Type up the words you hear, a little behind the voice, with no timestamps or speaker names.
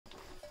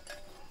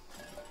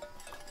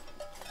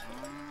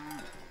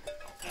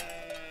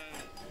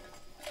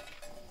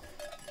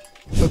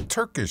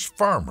Turkish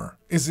farmer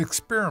is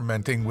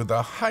experimenting with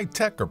a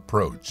high-tech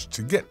approach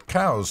to get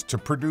cows to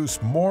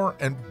produce more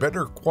and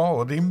better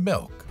quality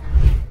milk.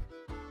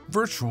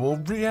 Virtual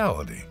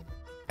reality.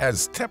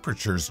 As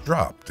temperatures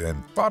dropped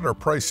and fodder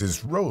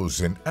prices rose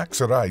in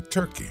Aksaray,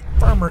 Turkey,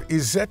 farmer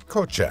İzzet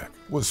Koçak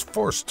was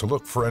forced to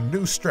look for a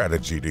new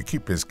strategy to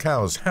keep his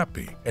cows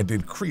happy and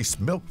increase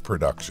milk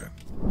production.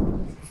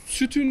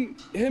 Sütün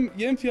hem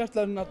yem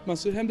fiyatlarının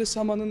artması hem de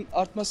samanın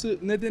artması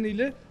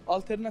nedeniyle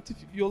alternatif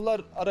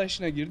yollar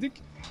arayışına girdik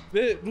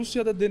ve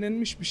Rusya'da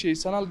denenmiş bir şey,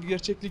 sanal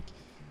gerçeklik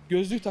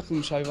gözlüğü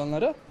takılmış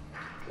hayvanlara.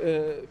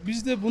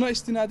 Biz de buna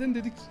istinaden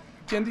dedik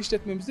kendi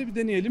işletmemizde bir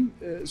deneyelim,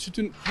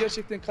 sütün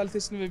gerçekten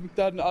kalitesini ve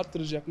miktarını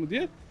arttıracak mı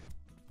diye.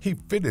 He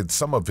fitted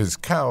some of his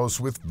cows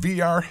with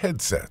VR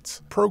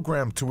headsets,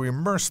 programmed to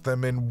immerse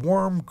them in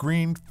warm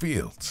green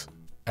fields.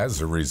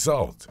 As a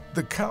result,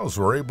 the cows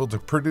were able to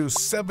produce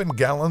 7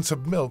 gallons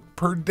of milk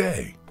per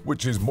day,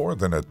 which is more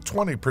than a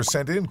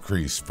 20%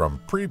 increase from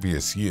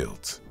previous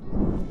yields.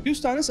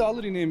 100 tane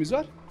sağır ineğimiz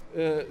var.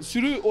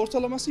 Sürü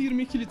ortalaması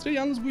 22 litre.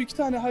 Yalnız bu 2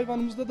 tane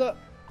hayvanımızda da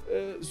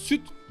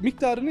süt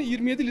miktarını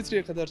 27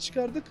 litreye kadar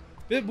çıkardık.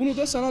 Ve bunu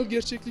da sanal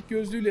gerçeklik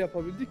gözlüğüyle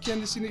yapabildik.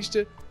 Kendisini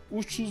işte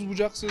uçsuz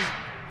bucaksız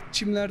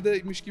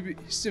çimlerdeymiş gibi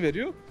hissi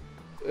veriyor.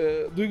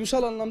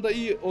 Duygusal anlamda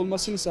iyi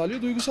olmasını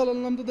sağlıyor. Duygusal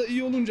anlamda da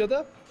iyi olunca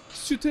da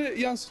süte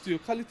yansıtıyor,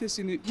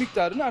 kalitesini,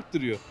 miktarını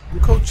arttırıyor.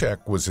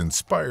 Koçak was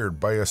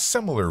inspired by a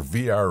similar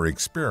VR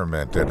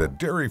experiment at a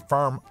dairy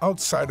farm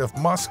outside of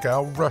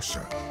Moscow,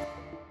 Russia.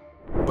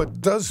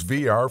 But does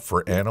VR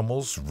for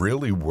animals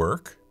really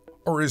work?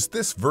 Or is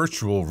this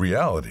virtual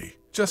reality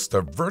just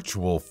a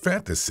virtual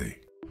fantasy?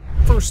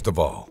 First of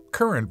all,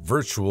 current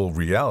virtual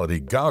reality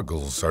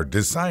goggles are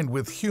designed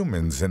with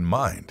humans in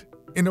mind.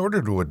 In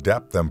order to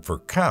adapt them for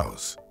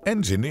cows,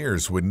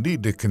 engineers would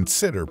need to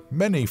consider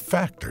many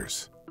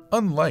factors.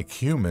 Unlike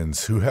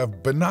humans who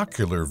have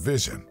binocular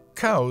vision,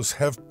 cows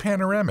have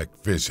panoramic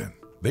vision.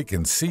 They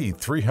can see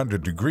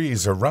 300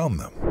 degrees around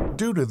them.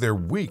 Due to their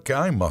weak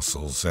eye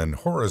muscles and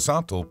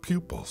horizontal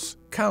pupils,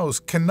 cows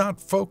cannot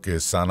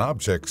focus on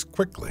objects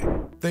quickly.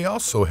 They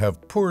also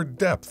have poor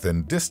depth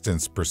and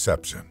distance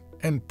perception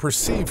and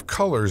perceive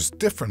colors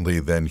differently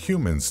than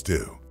humans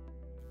do.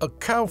 A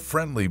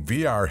cow-friendly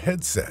VR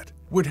headset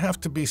would have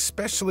to be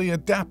specially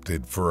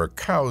adapted for a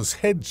cow's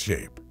head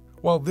shape.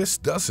 While this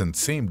doesn't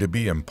seem to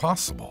be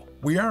impossible,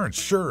 we aren't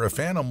sure if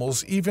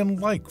animals even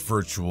like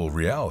virtual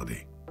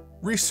reality.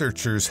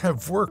 Researchers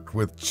have worked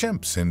with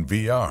chimps in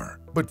VR,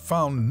 but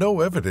found no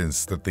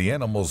evidence that the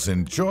animals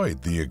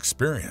enjoyed the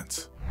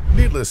experience.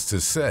 Needless to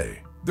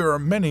say, there are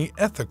many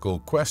ethical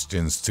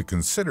questions to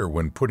consider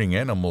when putting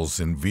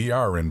animals in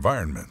VR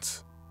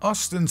environments.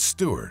 Austin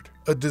Stewart,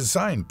 a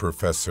design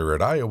professor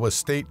at Iowa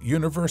State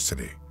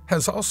University,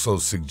 has also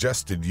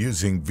suggested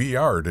using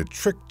VR to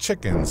trick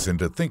chickens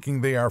into thinking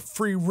they are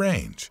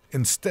free-range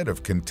instead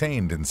of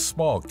contained in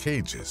small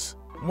cages.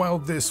 While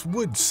this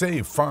would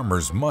save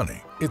farmers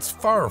money, it's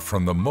far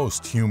from the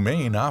most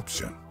humane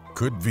option.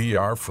 Could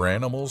VR for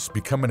animals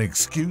become an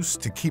excuse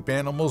to keep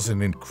animals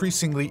in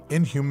increasingly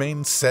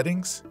inhumane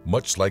settings,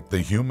 much like the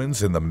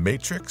humans in the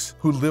Matrix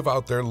who live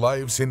out their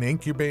lives in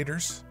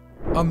incubators?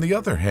 On the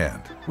other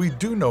hand, we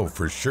do know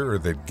for sure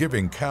that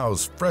giving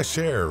cows fresh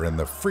air and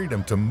the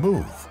freedom to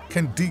move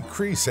can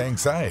decrease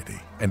anxiety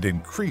and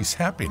increase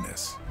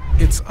happiness.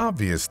 It's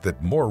obvious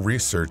that more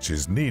research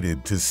is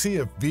needed to see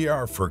if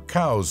VR for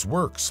cows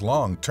works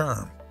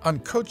long-term. On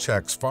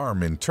Koçak's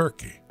farm in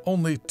Turkey,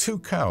 only 2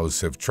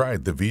 cows have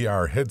tried the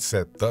VR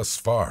headset thus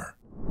far.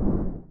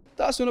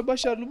 Daha sonra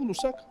başarılı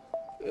bulursak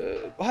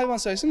hayvan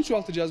sayısını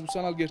çoğaltacağız bu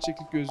sanal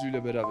gerçeklik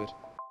gözlüğüyle beraber.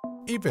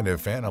 Even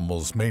if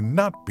animals may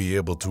not be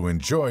able to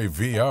enjoy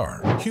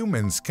VR,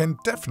 humans can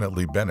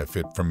definitely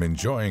benefit from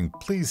enjoying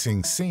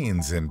pleasing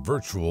scenes in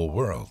virtual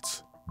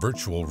worlds.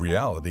 Virtual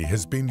reality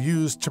has been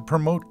used to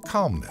promote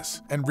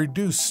calmness and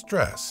reduce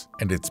stress,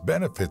 and its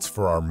benefits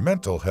for our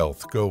mental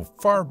health go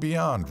far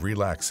beyond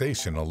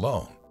relaxation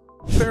alone.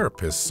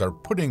 Therapists are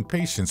putting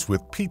patients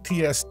with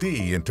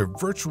PTSD into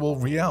virtual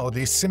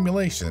reality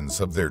simulations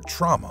of their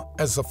trauma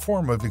as a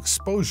form of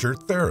exposure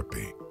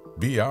therapy.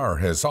 VR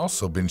has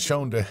also been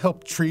shown to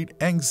help treat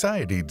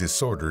anxiety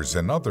disorders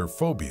and other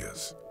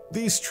phobias.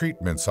 These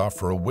treatments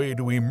offer a way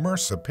to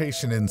immerse a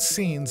patient in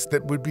scenes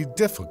that would be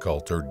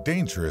difficult or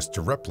dangerous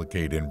to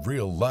replicate in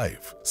real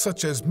life,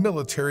 such as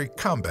military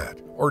combat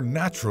or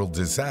natural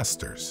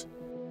disasters.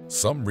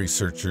 Some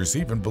researchers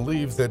even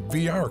believe that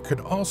VR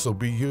could also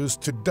be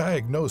used to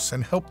diagnose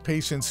and help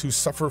patients who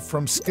suffer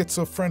from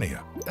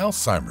schizophrenia,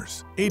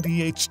 Alzheimer's,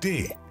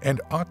 ADHD, and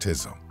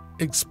autism.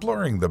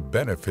 Exploring the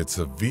benefits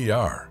of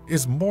VR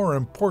is more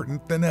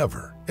important than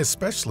ever,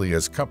 especially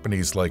as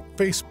companies like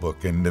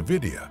Facebook and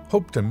Nvidia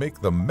hope to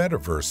make the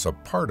metaverse a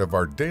part of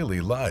our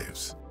daily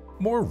lives.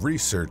 More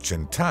research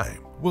and time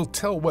will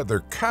tell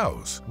whether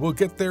cows will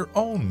get their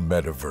own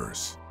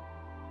metaverse.